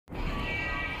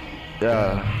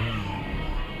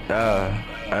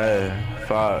Hey,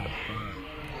 fuck.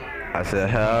 I said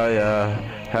hell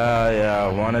yeah, I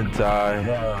wanna die.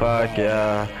 Fuck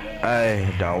yeah, hey,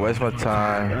 don't waste my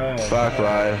time. Fuck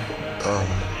life, oh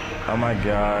my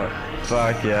god.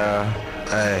 Fuck yeah,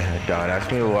 hey, don't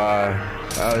ask me why.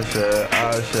 Oh shit,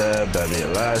 baby,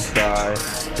 let's die.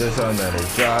 Do so many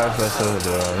drives, let's do a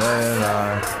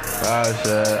million. Oh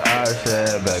shit,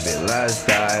 baby, let's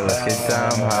die. Let's get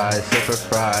down high, super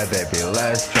fried, baby,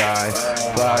 let's try.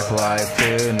 Fuck life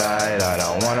tonight, I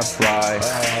don't wanna fly.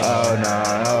 Oh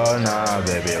no,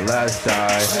 baby, let's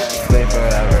die. Sleep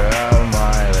forever, oh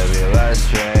my, baby, let's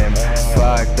dream.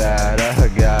 Fuck that, oh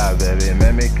god, baby,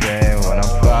 make me cream. When I'm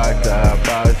fucked up,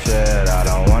 oh shit, I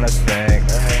don't wanna think.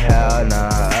 Hell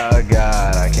nah, oh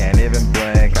god, I can't even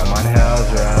blink. I'm on hell's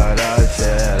road, oh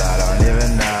shit, I don't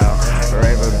even know.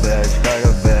 Rape a bitch, fuck a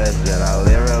bitch, then I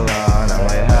leave her alone. I'm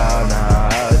like hell nah,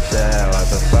 oh shit, what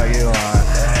the fuck you want?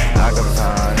 I can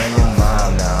pound in your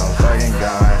mom, now I'm fucking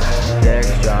gone. Dick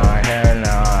strong, hair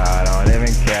now, I don't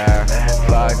even care.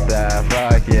 Fuck that,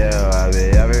 fuck you, I'll be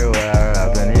everywhere.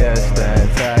 Up in Houston,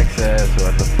 Texas,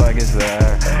 what the fuck is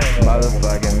there?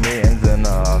 Motherfucking meetings in the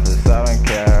office, I don't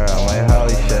care. I'm like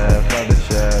holy shit, fuck the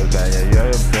shit, man, yeah,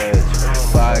 you're a bitch.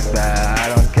 Fuck that, I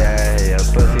don't care, you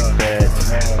pussy bitch.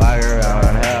 Walk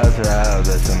around hell's road,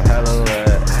 bitch, I'm hella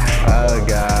lit. Oh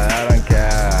god, I don't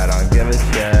care, I don't give a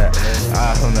shit.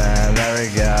 Oh man, there we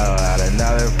go, at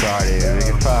another party. We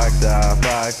get fucked up,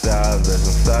 bitch, I'm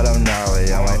so damn gnarly.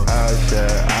 I'm like oh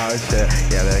shit,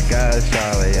 yeah, there goes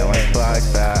Charlie. I'm like fuck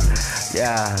that,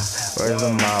 yeah, where's the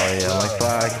Molly? I'm like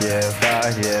fuck you, I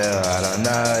don't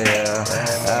know you.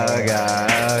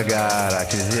 Oh god, I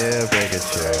choose you,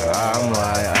 Pikachu. I'm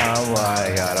like, I don't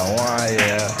want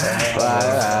you. Fuck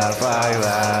that, I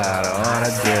don't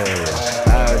wanna do you.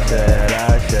 Oh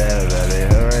shit, baby,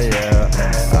 who are you?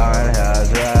 On hell's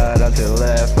road, I'm too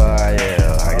lit for you.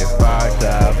 I get fucked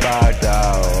up, oh.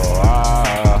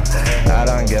 I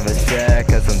don't give a shit,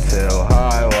 cause I'm too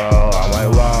high, whoa. I'm like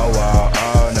whoa,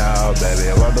 oh no, baby,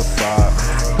 what the fuck?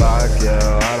 Fuck you,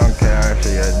 I don't care,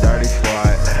 she a dirty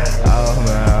slut.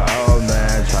 Oh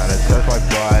man, tryna touch my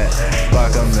butt.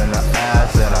 Fuck him in the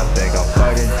ass and I think I'll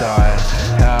fucking die.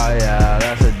 Hell yeah,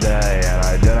 that's a day and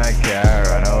I do not care.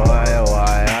 Run away,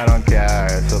 why, I don't care,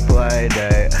 it's a play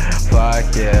date.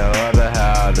 Fuck you, what the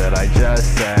hell did I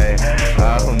just say?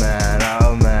 Oh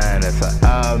man, it's a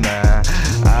oh man.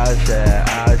 Oh shit,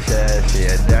 she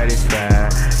a dirty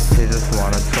fan. She just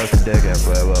wanna touch a dick and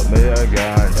play with me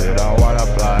again. She don't wanna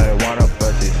play, wanna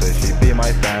pussy, so she be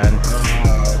my fan.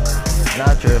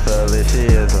 Not truthfully, she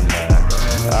is a man.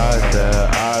 Oh shit,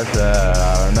 I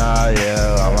don't know you.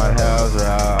 I'm on hell's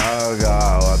road, oh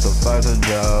god, what the fuck's a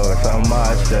joke? So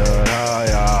much, dude, oh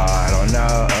yeah, I don't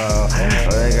know.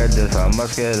 We could do so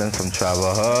much, get in some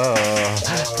trouble.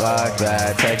 Fuck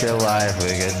that, take your life,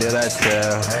 we could do that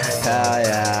too. Hell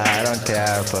yeah, I don't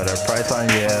care, put a price on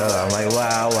you. I'm like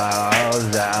wow,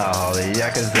 hoes out, holy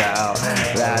yuck is out.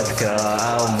 That's cool,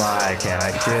 oh my, can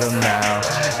I shoot him now?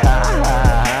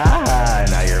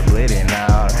 Now you're bleeding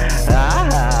out.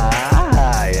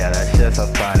 Yeah, that shit's so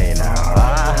funny now.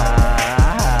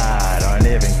 I don't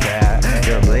even care.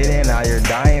 You're bleeding out, you're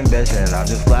dying, bitch, and I'm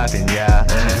just laughing, yeah.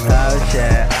 Oh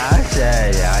shit,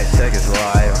 yeah, I took his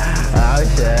life. Oh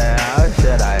shit,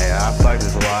 I fucked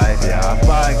his wife, yeah, I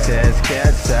fucked his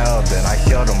kids too, then I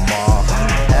killed them all.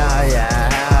 Hell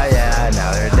yeah,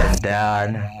 now they're dead.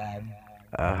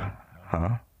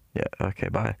 Yeah, okay,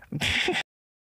 bye.